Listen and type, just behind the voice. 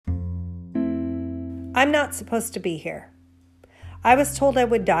I'm not supposed to be here. I was told I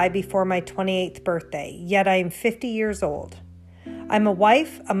would die before my 28th birthday, yet I am 50 years old. I'm a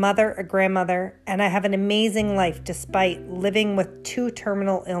wife, a mother, a grandmother, and I have an amazing life despite living with 2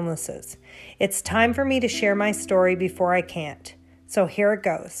 terminal illnesses. It's time for me to share my story before I can't. So here it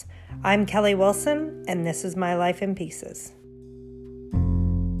goes. I'm Kelly Wilson, and this is my life in pieces.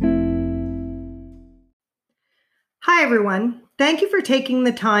 Hi, everyone. Thank you for taking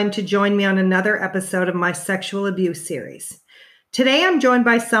the time to join me on another episode of my sexual abuse series. Today, I'm joined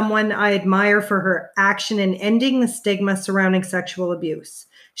by someone I admire for her action in ending the stigma surrounding sexual abuse.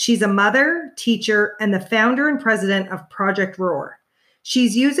 She's a mother, teacher, and the founder and president of Project Roar.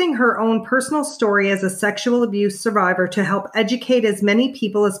 She's using her own personal story as a sexual abuse survivor to help educate as many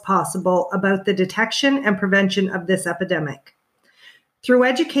people as possible about the detection and prevention of this epidemic. Through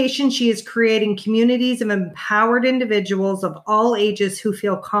education, she is creating communities of empowered individuals of all ages who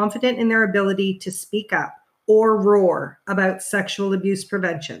feel confident in their ability to speak up or roar about sexual abuse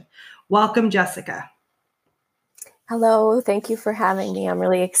prevention. Welcome, Jessica. Hello, thank you for having me. I'm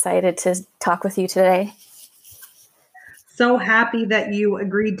really excited to talk with you today. So happy that you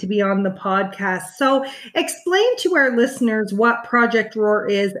agreed to be on the podcast. So explain to our listeners what Project Roar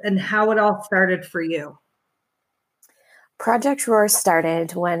is and how it all started for you. Project Roar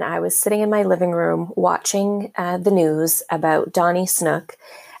started when I was sitting in my living room watching the news about Donnie Snook,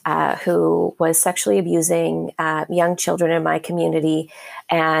 who was sexually abusing young children in my community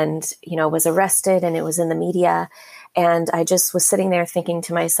and, was arrested, and it was in the media. And I just was sitting there thinking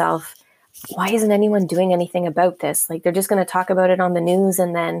to myself, why isn't anyone doing anything about this? Like, they're just going to talk about it on the news,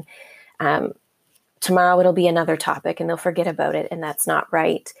 and then tomorrow it'll be another topic and they'll forget about it. And that's not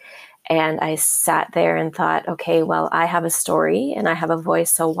right. And I sat there and thought, okay, well, I have a story and I have a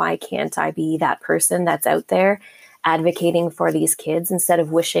voice. So why can't I be that person that's out there advocating for these kids instead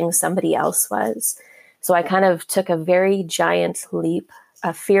of wishing somebody else was? So I kind of took a very giant leap,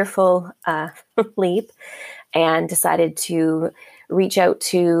 a fearful leap, and decided to reach out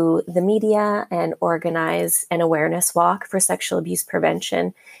to the media and organize an awareness walk for sexual abuse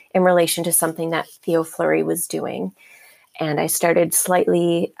prevention in relation to something that Theo Fleury was doing. And I started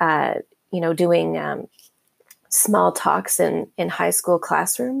slightly, doing small talks in high school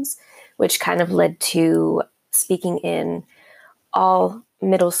classrooms, which kind of led to speaking in all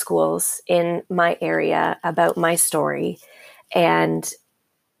middle schools in my area about my story, and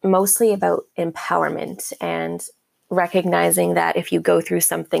mostly about empowerment and recognizing that if you go through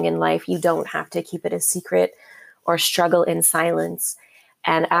something in life, you don't have to keep it a secret or struggle in silence.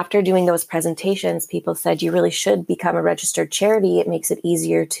 And after doing those presentations, people said, you really should become a registered charity. It makes it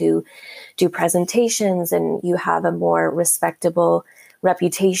easier to do presentations, and you have a more respectable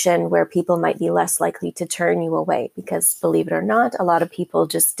reputation where people might be less likely to turn you away. Because believe it or not, a lot of people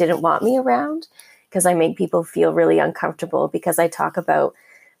just didn't want me around because I made people feel really uncomfortable because I talk about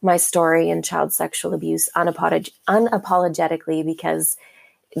my story and child sexual abuse unapologetically because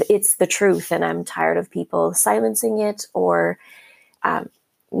it's the truth, and I'm tired of people silencing it or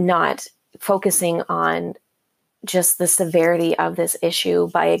not focusing on just the severity of this issue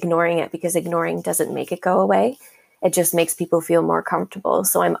by ignoring it, because ignoring doesn't make it go away. It just makes people feel more comfortable.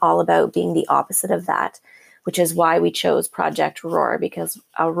 So I'm all about being the opposite of that, which is why we chose Project Roar, because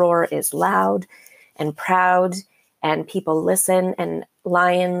a roar is loud and proud and people listen, and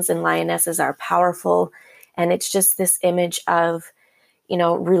lions and lionesses are powerful. And it's just this image of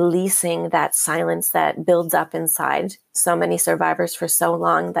releasing that silence that builds up inside so many survivors for so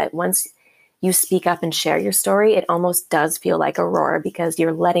long, that once you speak up and share your story, it almost does feel like a roar because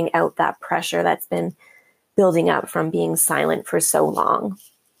you're letting out that pressure that's been building up from being silent for so long.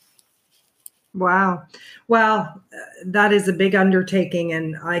 Wow. Well, that is a big undertaking,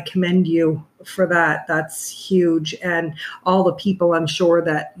 and I commend you for that. That's huge. And all the people I'm sure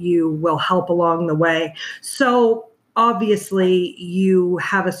that you will help along the way. So obviously you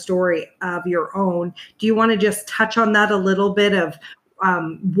have a story of your own. Do you want to just touch on that a little bit of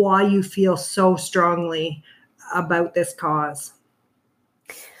why you feel so strongly about this cause?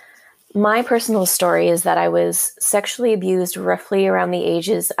 My personal story is that I was sexually abused roughly around the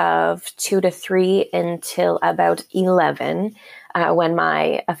ages of 2 to 3 until about 11, when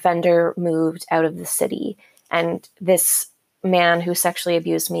my offender moved out of the city. And this man who sexually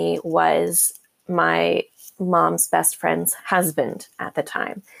abused me was my mom's best friend's husband at the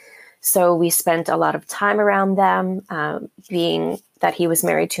time. So we spent a lot of time around them, being that he was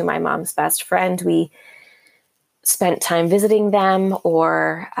married to my mom's best friend. We spent time visiting them,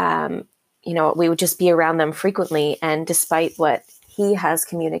 or, we would just be around them frequently. And despite what he has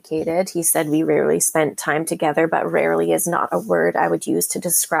communicated, he said we rarely spent time together, but rarely is not a word I would use to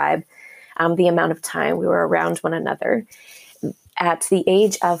describe the amount of time we were around one another. At the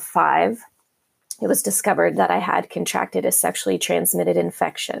age of 5, it was discovered that I had contracted a sexually transmitted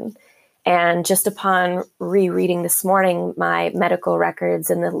infection. And just upon rereading this morning my medical records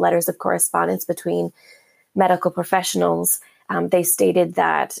and the letters of correspondence between medical professionals, they stated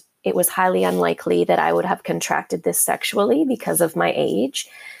that it was highly unlikely that I would have contracted this sexually because of my age.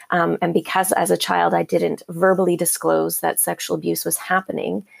 And because as a child, I didn't verbally disclose that sexual abuse was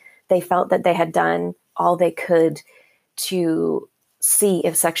happening, they felt that they had done all they could to see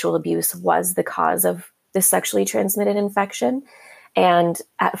if sexual abuse was the cause of this sexually transmitted infection. And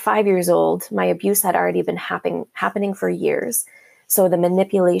at 5 years old, my abuse had already been happening for years. So the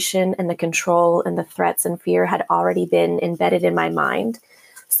manipulation and the control and the threats and fear had already been embedded in my mind.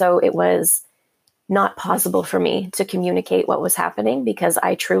 So it was not possible for me to communicate what was happening because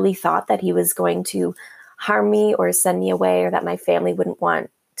I truly thought that he was going to harm me or send me away, or that my family wouldn't want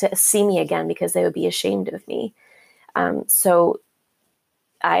to see me again because they would be ashamed of me. So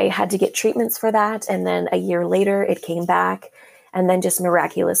I had to get treatments for that. And then a year later, it came back and then just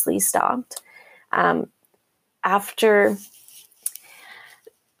miraculously stopped. After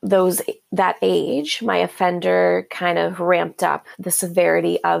that age, my offender kind of ramped up the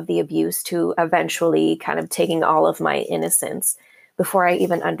severity of the abuse to eventually kind of taking all of my innocence before I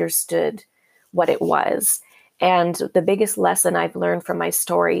even understood what it was. And the biggest lesson I've learned from my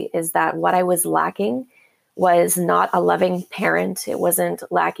story is that what I was lacking was not a loving parent. It wasn't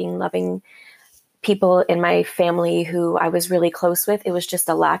lacking loving people in my family who I was really close with. It was just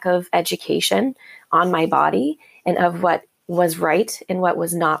a lack of education on my body and of what was right and what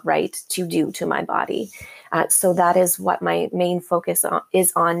was not right to do to my body. So that is what my main focus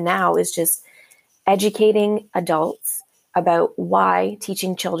is on now, is just educating adults about why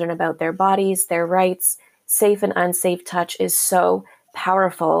teaching children about their bodies, their rights, safe and unsafe touch is so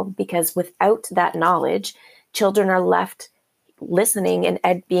powerful, because without that knowledge, children are left listening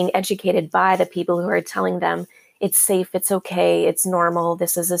and being educated by the people who are telling them it's safe, it's okay, it's normal,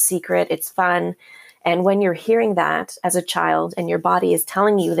 this is a secret, it's fun. And when you're hearing that as a child and your body is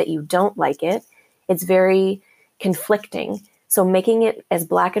telling you that you don't like it, it's very conflicting. So making it as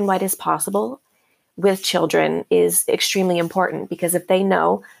black and white as possible with children is extremely important, because if they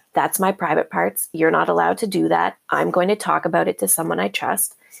know that's my private parts, you're not allowed to do that, I'm going to talk about it to someone I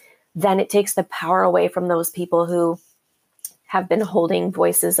trust, then it takes the power away from those people who have been holding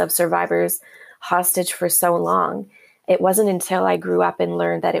voices of survivors hostage for so long. It wasn't until I grew up and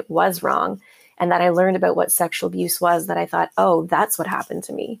learned that it was wrong, and that I learned about what sexual abuse was, that I thought, oh, that's what happened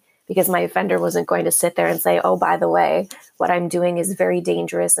to me. Because my offender wasn't going to sit there and say, oh, by the way, what I'm doing is very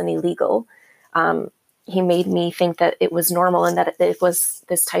dangerous and illegal. He made me think that it was normal, and that it was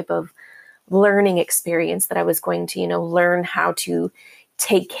this type of learning experience that I was going to, learn how to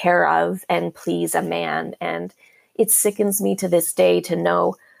take care of and please a man. And it sickens me to this day to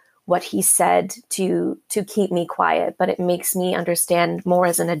know what he said to keep me quiet, but it makes me understand more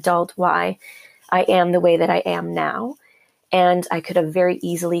as an adult why I am the way that I am now. And I could have very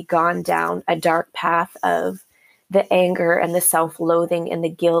easily gone down a dark path of the anger and the self-loathing and the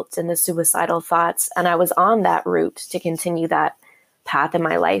guilt and the suicidal thoughts. And I was on that route to continue that path in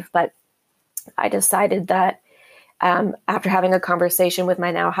my life. But I decided that after having a conversation with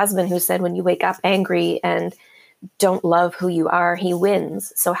my now husband, who said, when you wake up angry and don't love who you are, he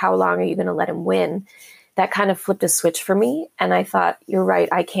wins. So how long are you going to let him win? That kind of flipped a switch for me. And I thought, you're right,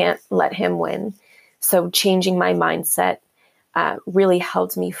 I can't let him win. So changing my mindset really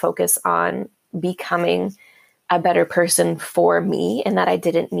helped me focus on becoming a better person for me, and that I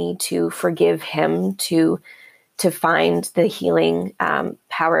didn't need to forgive him to find the healing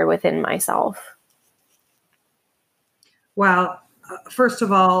power within myself. Well, first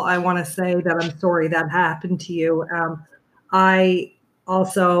of all, I want to say that I'm sorry that happened to you. I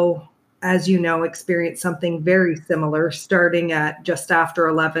also, as you know, experienced something very similar starting at just after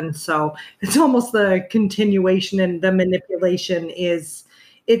 11. So it's almost the continuation, and the manipulation is,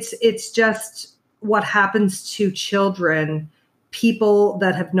 it's just what happens to children. People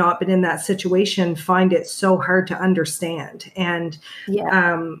that have not been in that situation find it so hard to understand. And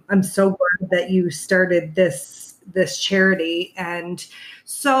I'm so glad that you started this charity. And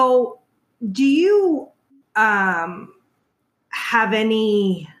so do you have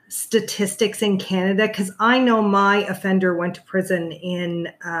any statistics in Canada? Because I know my offender went to prison in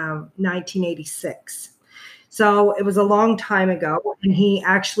 1986. So it was a long time ago, and he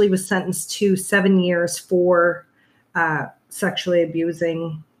actually was sentenced to 7 years for sexually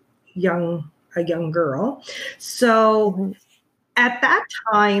abusing a young girl. So At that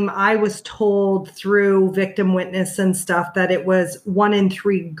time, I was told through victim witness and stuff that it was 1 in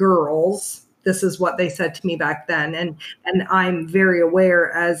 3 girls. This is what they said to me back then. And I'm very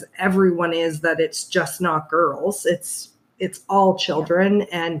aware, as everyone is, that it's just not girls. It's all children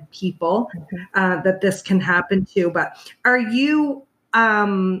and people that this can happen to. But are you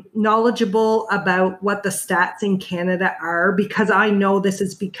knowledgeable about what the stats in Canada are? Because I know this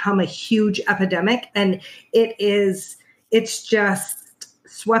has become a huge epidemic, and it's just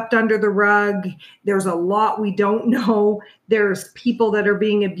swept under the rug. There's a lot we don't know. There's people that are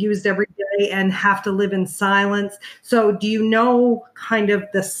being abused every day and have to live in silence. So do you know kind of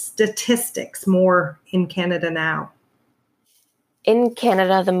the statistics more in Canada now? In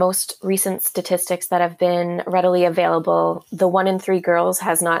Canada, the most recent statistics that have been readily available, the 1 in 3 girls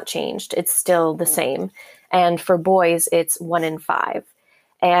has not changed. It's still the same. And for boys, it's 1 in 5.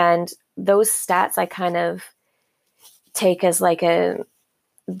 And those stats I kind of take as like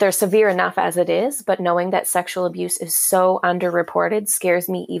they're severe enough as it is, but knowing that sexual abuse is so underreported scares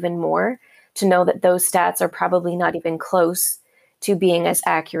me even more, to know that those stats are probably not even close to being as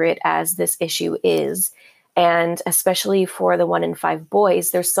accurate as this issue is. And especially for the 1 in 5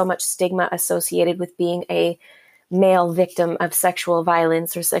 boys, there's so much stigma associated with being a male victim of sexual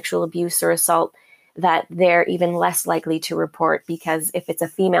violence or sexual abuse or assault that they're even less likely to report, because if it's a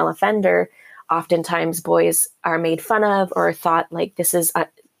female offender, oftentimes boys are made fun of or thought like this is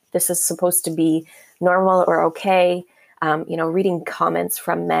supposed to be normal or okay. Reading comments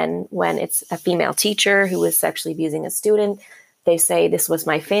from men when it's a female teacher who is sexually abusing a student, they say, "This was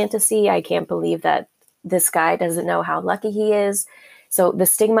my fantasy. I can't believe that this guy doesn't know how lucky he is." So the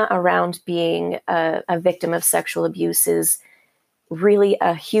stigma around being a victim of sexual abuse is really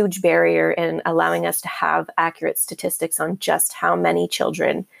a huge barrier in allowing us to have accurate statistics on just how many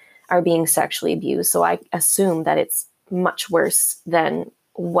children are being sexually abused. So I assume that it's much worse than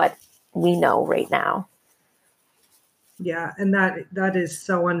what we know right now. Yeah, and that is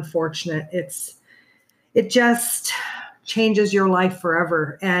so unfortunate. It just changes your life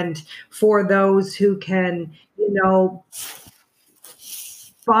forever. And for those who can,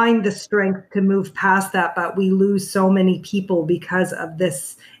 find the strength to move past that, but we lose so many people because of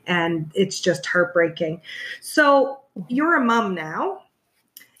this, and it's just heartbreaking. So you're a mom now.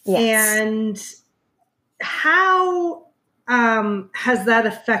 Yes. And how has that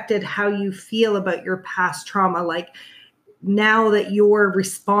affected how you feel about your past trauma? Like, now that you're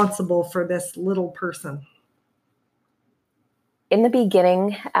responsible for this little person? In the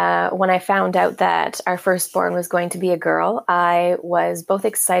beginning, when I found out that our firstborn was going to be a girl, I was both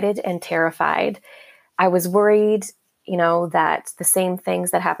excited and terrified. I was worried, that the same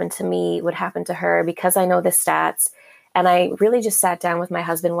things that happened to me would happen to her, because I know the stats. And I really just sat down with my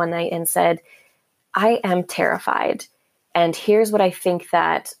husband one night and said, I am terrified. And here's what I think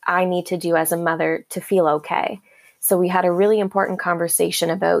that I need to do as a mother to feel okay. So we had a really important conversation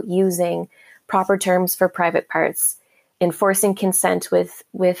about using proper terms for private parts, enforcing consent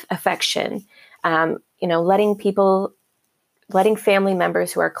with affection, letting family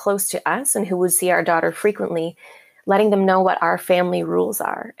members who are close to us and who would see our daughter frequently, letting them know what our family rules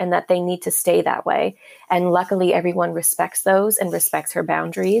are and that they need to stay that way. And luckily, everyone respects those and respects her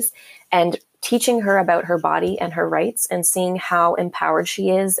boundaries, and teaching her about her body and her rights and seeing how empowered she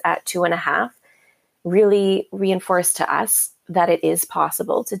is at 2.5 really reinforced to us that it is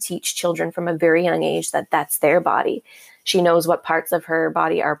possible to teach children from a very young age that that's their body. She knows what parts of her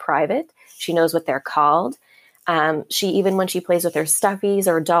body are private. She knows what they're called. Even when she plays with her stuffies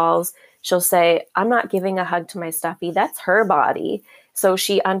or dolls, she'll say, "I'm not giving a hug to my stuffy. That's her body." So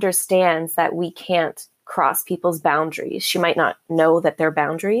she understands that we can't cross people's boundaries. She might not know that they're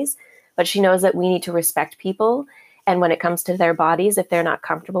boundaries, but she knows that we need to respect people. And when it comes to their bodies, if they're not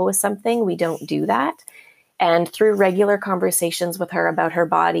comfortable with something, we don't do that. And through regular conversations with her about her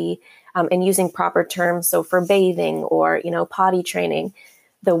body, and using proper terms, so for bathing or, potty training,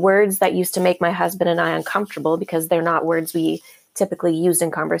 the words that used to make my husband and I uncomfortable because they're not words we typically used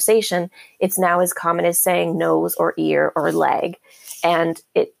in conversation, it's now as common as saying nose or ear or leg. And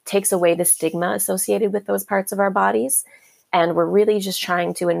it takes away the stigma associated with those parts of our bodies. And we're really just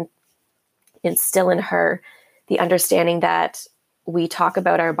trying to instill in her the understanding that we talk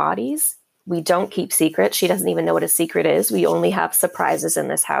about our bodies. We don't keep secrets. She doesn't even know what a secret is. We only have surprises in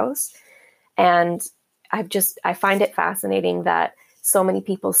this house. And I find it fascinating that so many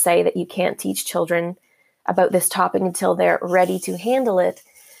people say that you can't teach children about this topic until they're ready to handle it.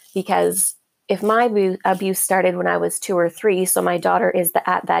 Because if my abuse started when I was 2 or 3, so my daughter is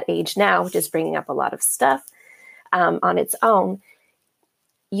at that age now, which is bringing up a lot of stuff on its own,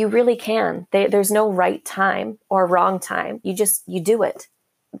 you really can. There's no right time or wrong time. You do it.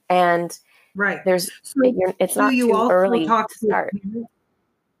 And Right. It's Do not you too also early talk to to start.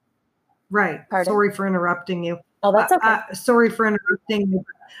 Right. Pardon? Sorry for interrupting you. Oh, that's okay. Sorry for interrupting you.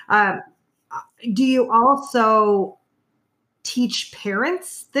 Do you also teach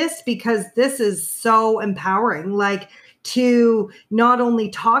parents this? Because this is so empowering, like to not only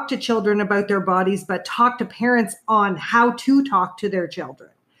talk to children about their bodies, but talk to parents on how to talk to their children.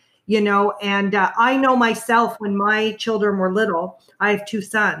 And I know myself when my children were little, I have two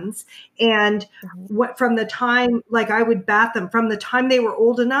sons, and from the time, like I would bath them from the time they were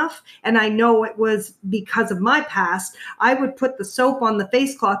old enough. And I know it was because of my past, I would put the soap on the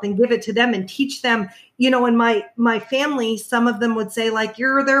face cloth and give it to them and teach them, in my family, some of them would say like,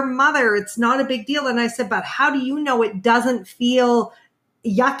 you're their mother, it's not a big deal. And I said, but how do you know it doesn't feel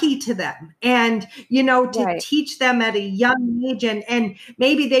yucky to them? And to Right. teach them at a young age, and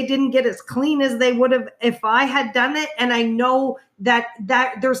maybe they didn't get as clean as they would have if I had done it. And I know that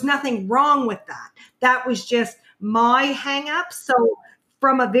there's nothing wrong with that. That was just my hang up. So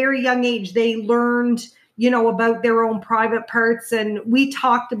from a very young age, they learned about their own private parts, and we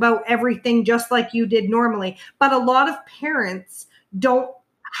talked about everything just like you did normally. But a lot of parents don't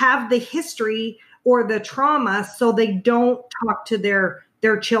have the history or the trauma, so they don't talk to their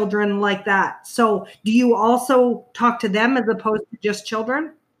children like that. So do you also talk to them as opposed to just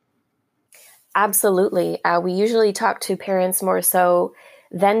children? Absolutely. We usually talk to parents more so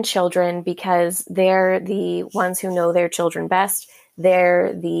than children because they're the ones who know their children best.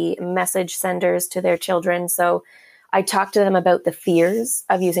 They're the message senders to their children. So I talk to them about the fears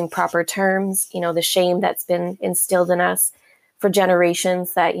of using proper terms, the shame that's been instilled in us for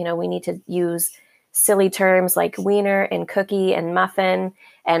generations that, we need to use silly terms like wiener and cookie and muffin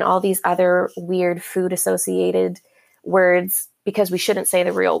and all these other weird food associated words because we shouldn't say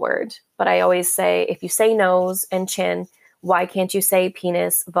the real word. But I always say, if you say nose and chin, why can't you say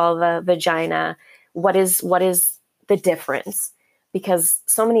penis, vulva, vagina? What is the difference? Because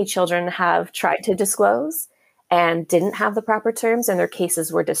so many children have tried to disclose and didn't have the proper terms, and their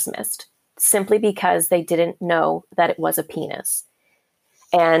cases were dismissed simply because they didn't know that it was a penis.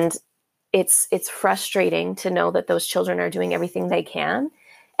 And it's frustrating to know that those children are doing everything they can.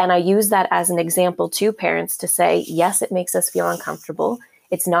 And I use that as an example to parents to say, yes, it makes us feel uncomfortable.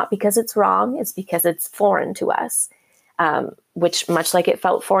 It's not because it's wrong. It's because it's foreign to us, which much like it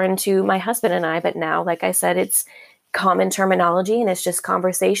felt foreign to my husband and I. But now, like I said, it's common terminology and it's just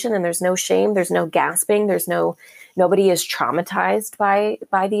conversation, and there's no shame. There's no gasping. Nobody is traumatized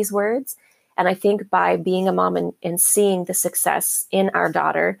by these words. And I think by being a mom and seeing the success in our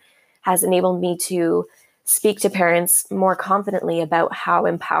daughter has enabled me to speak to parents more confidently about how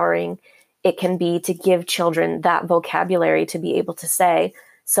empowering it can be to give children that vocabulary to be able to say,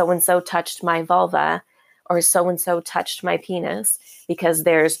 so-and-so touched my vulva or so-and-so touched my penis, because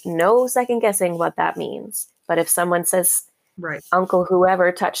there's no second guessing what that means. But if someone says, right, Uncle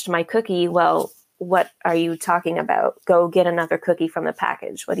whoever touched my cookie, well, what are you talking about? Go get another cookie from the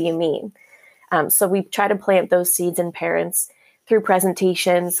package. What do you mean? So we try to plant those seeds in parents through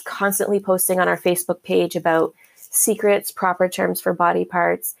presentations, constantly posting on our Facebook page about secrets, proper terms for body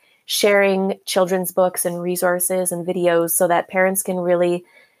parts, sharing children's books and resources and videos so that parents can really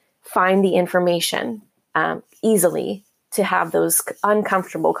find the information easily to have those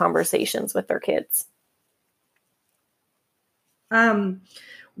uncomfortable conversations with their kids.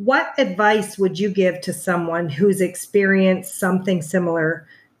 What advice would you give to someone who's experienced something similar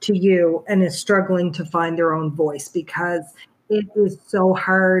to you and is struggling to find their own voice? Because it is so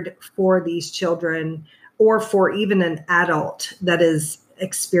hard for these children, or for even an adult that has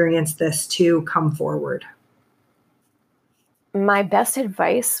experienced this, to come forward. My best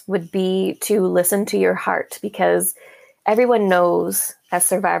advice would be to listen to your heart, because everyone knows as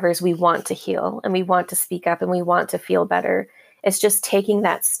survivors, we want to heal and we want to speak up and we want to feel better. It's just taking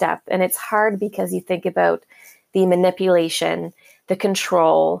that step. And it's hard because you think about the manipulation, the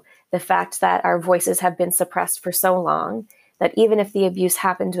control, the fact that our voices have been suppressed for so long that even if the abuse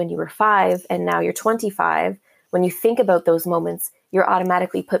happened when you were 5 and now you're 25, when you think about those moments, you're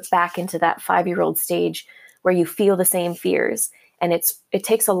automatically put back into that 5-year-old stage where you feel the same fears. And it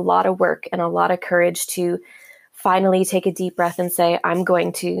takes a lot of work and a lot of courage to finally take a deep breath and say, I'm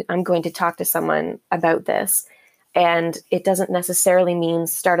going to talk to someone about this. And it doesn't necessarily mean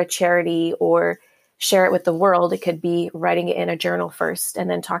start a charity or share it with the world. It could be writing it in a journal first and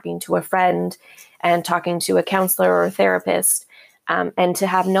then talking to a friend and talking to a counselor or a therapist, and to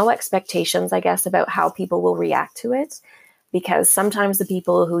have no expectations, I guess, about how people will react to it. Because sometimes the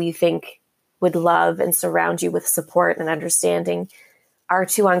people who you think would love and surround you with support and understanding are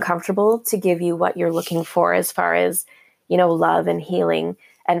too uncomfortable to give you what you're looking for as far as, you know, love and healing.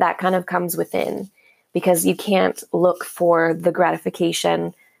 And that kind of comes within, because you can't look for the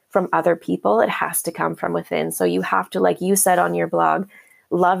gratification from other people. It has to come from within. So you have to, like you said on your blog,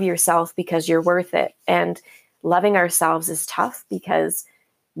 love yourself because you're worth it. And loving ourselves is tough because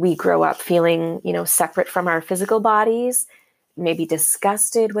we grow up feeling, you know, separate from our physical bodies, maybe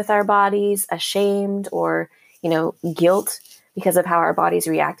disgusted with our bodies, ashamed, or, you know, guilt because of how our bodies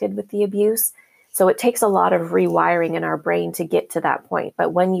reacted with the abuse. So it takes a lot of rewiring in our brain to get to that point.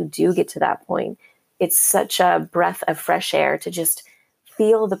 But when you do get to that point, it's such a breath of fresh air to just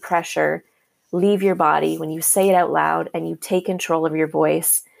feel the pressure leave your body when you say it out loud and you take control of your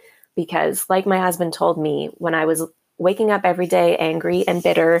voice. Because like my husband told me, when I was waking up every day angry and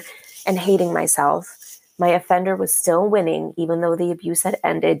bitter and hating myself, my offender was still winning, even though the abuse had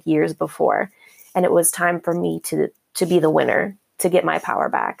ended years before. And it was time for me to be the winner, to get my power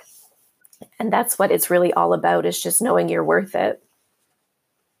back. And that's what it's really all about, is just knowing you're worth it.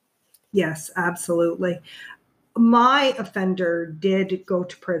 Yes, absolutely. My offender did go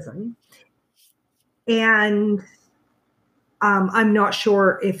to prison, and I'm not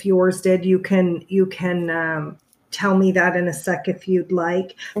sure if yours did. You can tell me that in a sec if you'd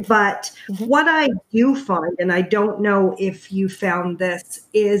like. But what I do find, and I don't know if you found this,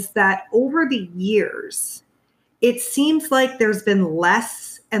 is that over the years, it seems like there's been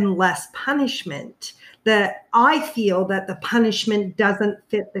less and less punishment. That I feel that the punishment doesn't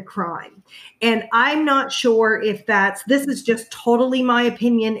fit the crime. And I'm not sure if this is just totally my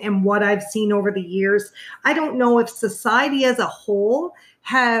opinion and what I've seen over the years. I don't know if society as a whole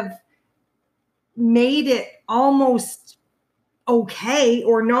have made it almost okay,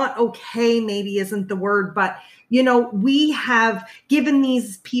 or not okay, maybe isn't the word, but you know, we have given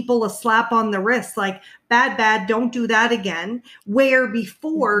these people a slap on the wrist, like bad, don't do that again. Where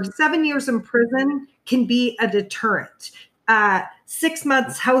before 7 years in prison can be a deterrent. 6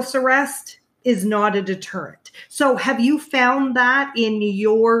 months house arrest is not a deterrent. So have you found that in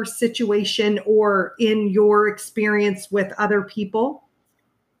your situation or in your experience with other people?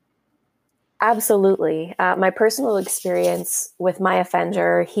 Absolutely. My personal experience with my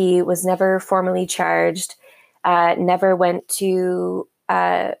offender, he was never formally charged, never went to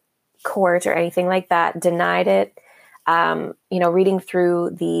court or anything like that, denied it. Reading through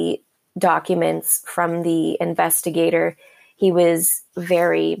the documents from the investigator, he was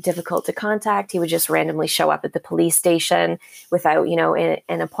very difficult to contact. He would just randomly show up at the police station without,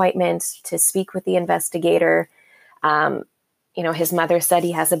 an appointment to speak with the investigator. His mother said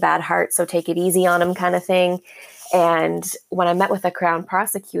he has a bad heart, so take it easy on him, kind of thing. And when I met with a Crown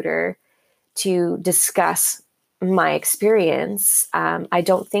prosecutor to discuss my experience, I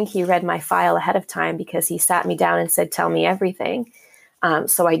don't think he read my file ahead of time, because he sat me down and said, tell me everything.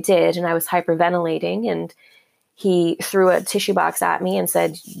 So I did, and I was hyperventilating, and he threw a tissue box at me and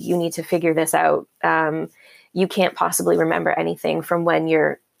said, you need to figure this out. You can't possibly remember anything from when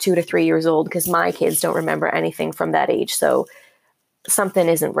you're 2 to 3 years old, because my kids don't remember anything from that age. So something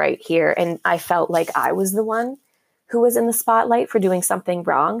isn't right here. And I felt like I was the one who was in the spotlight for doing something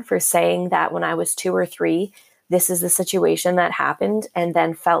wrong, for saying that when I was 2 or 3, this is the situation that happened, and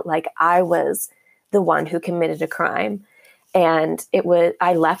then felt like I was the one who committed a crime. And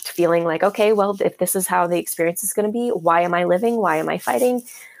I left feeling like, okay, well, if this is how the experience is going to be, why am I living? Why am I fighting?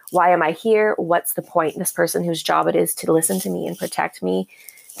 Why am I here? What's the point? This person whose job it is to listen to me and protect me,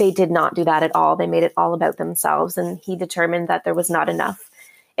 they did not do that at all. They made it all about themselves. And he determined that there was not enough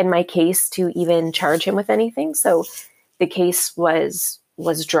in my case to even charge him with anything. So the case was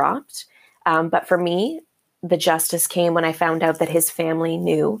dropped. But for me, the justice came when I found out that his family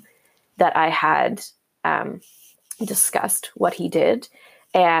knew that I had discussed what he did,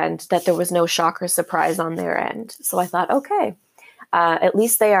 and that there was no shock or surprise on their end. So I thought, okay, at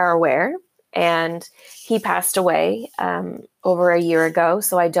least they are aware. And he passed away over a year ago,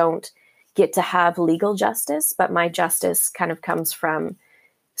 so I don't get to have legal justice, but my justice kind of comes from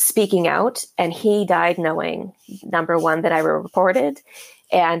speaking out. And he died knowing, number one, that I reported.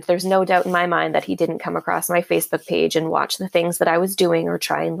 And there's no doubt in my mind that he didn't come across my Facebook page and watch the things that I was doing or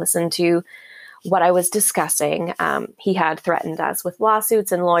try and listen to what I was discussing. He had threatened us with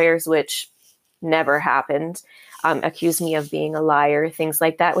lawsuits and lawyers, which never happened, accused me of being a liar, things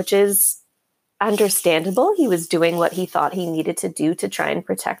like that, which is understandable. He was doing what he thought he needed to do to try and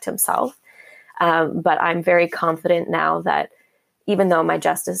protect himself. But I'm very confident now that even though my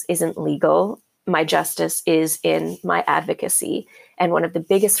justice isn't legal, my justice is in my advocacy. And one of the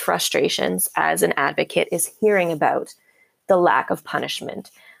biggest frustrations as an advocate is hearing about the lack of punishment.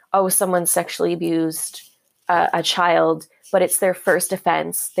 Oh, someone sexually abused a child, but it's their first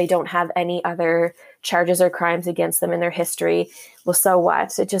offense. They don't have any other charges or crimes against them in their history. Well, so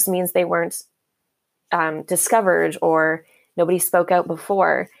what? It just means they weren't discovered or nobody spoke out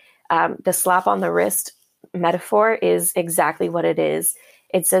before. The slap on the wrist metaphor is exactly what it is.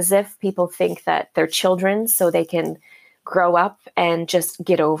 It's as if people think that they're children so they can grow up and just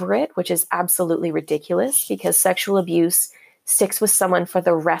get over it, which is absolutely ridiculous because sexual abuse sticks with someone for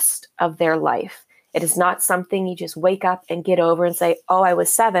the rest of their life. It is not something you just wake up and get over and say, oh, I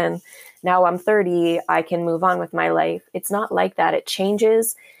was 7, now I'm 30, I can move on with my life. It's not like that. It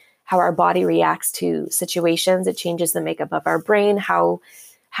changes how our body reacts to situations. It changes the makeup of our brain, how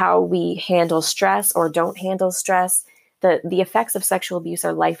we handle stress or don't handle stress. The effects of sexual abuse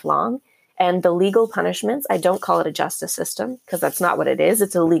are lifelong. And the legal punishments, I don't call it a justice system because that's not what it is.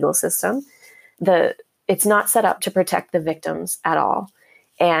 It's a legal system. It's not set up to protect the victims at all.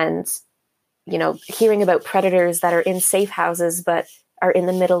 And, hearing about predators that are in safe houses but are in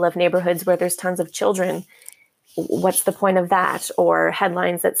the middle of neighborhoods where there's tons of children, what's the point of that? Or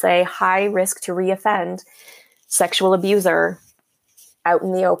headlines that say high risk to reoffend, sexual abuser out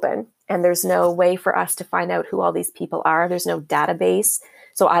in the open. And there's no way for us to find out who all these people are. There's no database.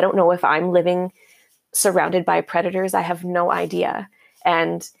 So I don't know if I'm living surrounded by predators. I have no idea.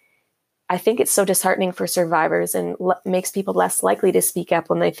 And I think it's so disheartening for survivors and makes people less likely to speak up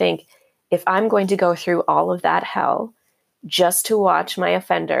when they think, if I'm going to go through all of that hell just to watch my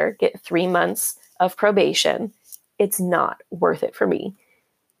offender get 3 months of probation, it's not worth it for me,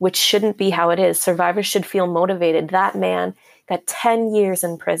 which shouldn't be how it is. Survivors should feel motivated. That man got 10 years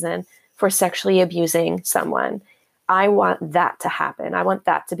in prison for sexually abusing someone. I want that to happen. I want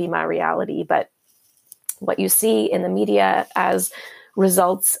that to be my reality. But what you see in the media as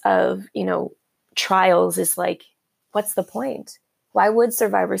results of, trials is like, what's the point? Why would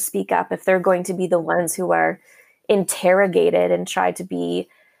survivors speak up if they're going to be the ones who are interrogated and try to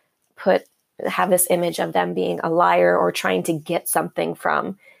have this image of them being a liar or trying to get something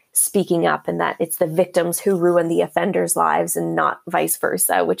from speaking up, and that it's the victims who ruin the offenders' lives and not vice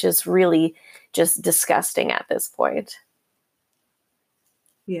versa, which is really just disgusting at this point.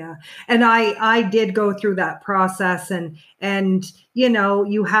 Yeah. And I did go through that process and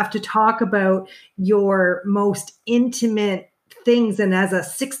you have to talk about your most intimate things. And as a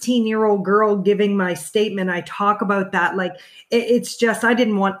 16-year-old girl giving my statement, I talk about that. Like it's just, I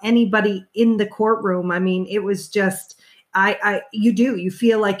didn't want anybody in the courtroom. I mean, it was just, you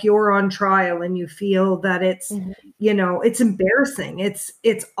feel like you're on trial and you feel that it's, it's embarrassing.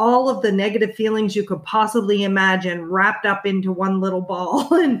 It's all of the negative feelings you could possibly imagine wrapped up into one little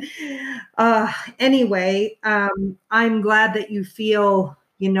ball. And anyway, I'm glad that you feel,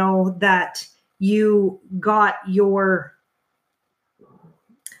 that you got your,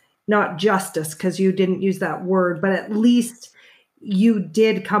 not justice, because you didn't use that word, but at least you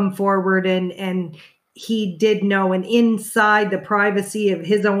did come forward and he did know, and inside the privacy of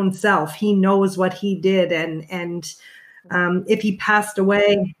his own self, he knows what he did. And if he passed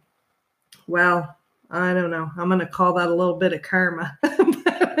away, well, I don't know. I'm going to call that a little bit of karma.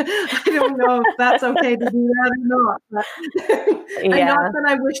 I don't know if that's okay to do that or not. Yeah. Not that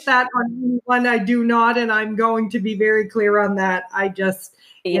I wish that on anyone. I do not. And I'm going to be very clear on that. I just,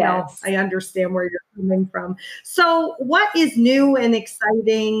 I understand where you're coming from. So what is new and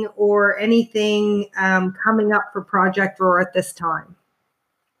exciting or anything coming up for Project Roar at this time?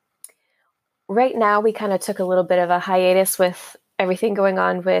 Right now, we kind of took a little bit of a hiatus with everything going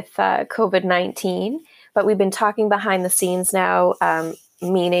on with COVID-19, but we've been talking behind the scenes now,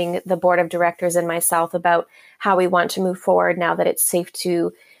 meaning the board of directors and myself, about how we want to move forward now that it's safe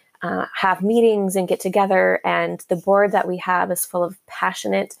to have meetings and get together. And the board that we have is full of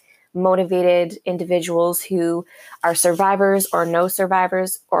passionate, motivated individuals who are survivors or no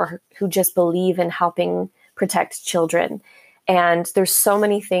survivors, or who just believe in helping protect children. And there's so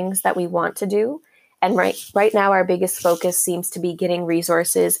many things that we want to do. And right now, our biggest focus seems to be getting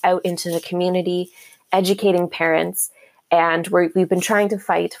resources out into the community, educating parents. And we've been trying to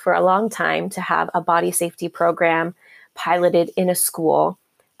fight for a long time to have a body safety program piloted in a school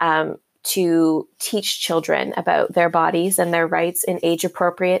to teach children about their bodies and their rights in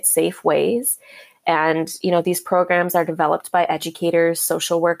age-appropriate, safe ways. And, these programs are developed by educators,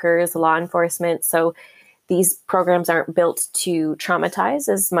 social workers, law enforcement. So these programs aren't built to traumatize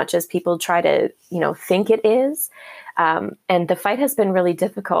as much as people try to, think it is. And the fight has been really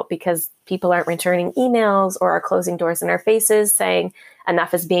difficult because people aren't returning emails or are closing doors in our faces saying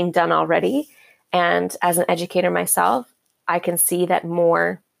enough is being done already. And as an educator myself, I can see that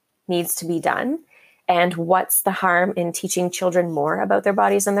more needs to be done. And what's the harm in teaching children more about their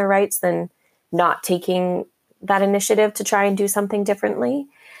bodies and their rights than not taking that initiative to try and do something differently.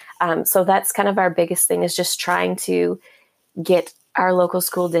 So that's kind of our biggest thing, is just trying to get our local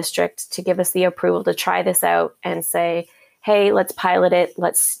school district to give us the approval to try this out and say, hey, let's pilot it.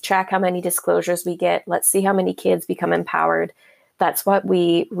 Let's track how many disclosures we get. Let's see how many kids become empowered. That's what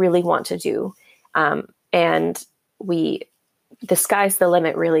we really want to do. And the sky's the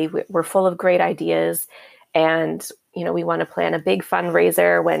limit, really. We're full of great ideas. And, we want to plan a big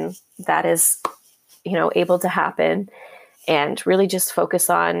fundraiser when that is, able to happen, and really just focus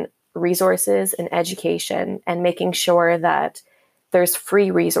on resources and education and making sure that there's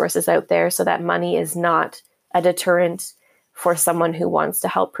free resources out there so that money is not a deterrent for someone who wants to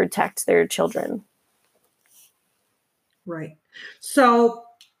help protect their children. Right. So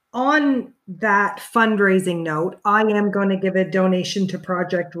on that fundraising note, I am going to give a donation to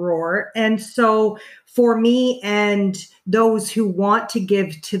Project Roar. And so for me and those who want to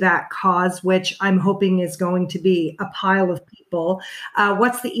give to that cause, which I'm hoping is going to be a pile of people,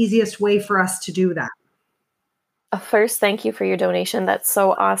 what's the easiest way for us to do that? First, thank you for your donation. That's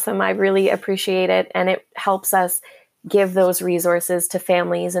so awesome. I really appreciate it. And it helps us give those resources to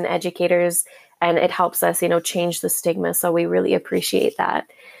families and educators. And it helps us, change the stigma. So we really appreciate that.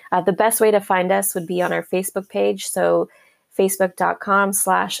 The best way to find us would be on our Facebook page. So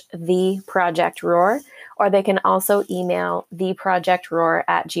facebook.com/theprojectroar, or they can also email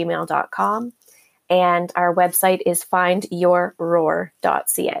theprojectroar@gmail.com. And our website is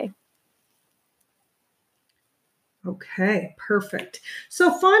findyourroar.ca. Okay, perfect.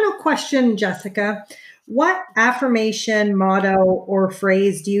 So final question, Jessica. What affirmation, motto, or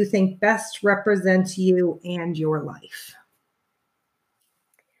phrase do you think best represents you and your life?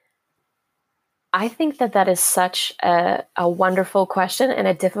 I think that is such a wonderful question and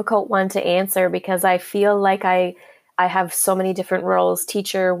a difficult one to answer, because I feel like I have so many different roles: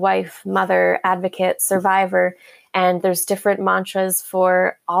 teacher, wife, mother, advocate, survivor, and there's different mantras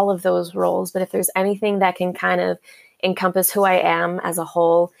for all of those roles. But if there's anything that can kind of encompass who I am as a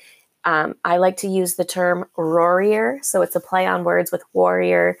whole, I like to use the term roarier. So it's a play on words with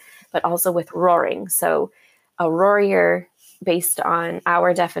warrior, but also with roaring. So a roarier, based on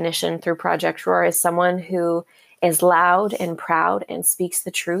our definition through Project Roar, is someone who is loud and proud and speaks the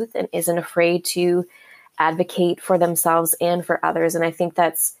truth and isn't afraid to advocate for themselves and for others. And I think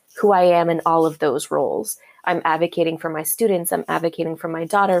that's who I am in all of those roles. I'm advocating for my students. I'm advocating for my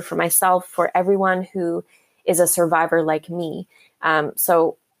daughter, for myself, for everyone who is a survivor like me.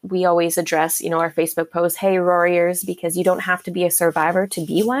 So we always address, our Facebook post, hey, Roariers, because you don't have to be a survivor to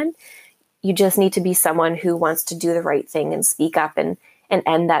be one. You just need to be someone who wants to do the right thing and speak up and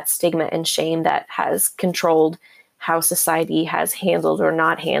end that stigma and shame that has controlled how society has handled or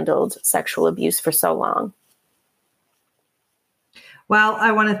not handled sexual abuse for so long. Well,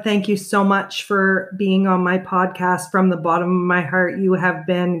 I want to thank you so much for being on my podcast. From the bottom of my heart, you have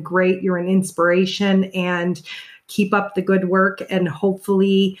been great. You're an inspiration, and keep up the good work. And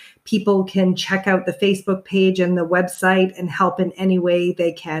hopefully people can check out the Facebook page and the website and help in any way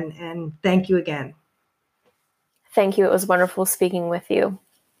they can. And thank you again. Thank you. It was wonderful speaking with you.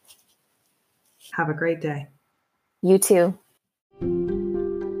 Have a great day. You too.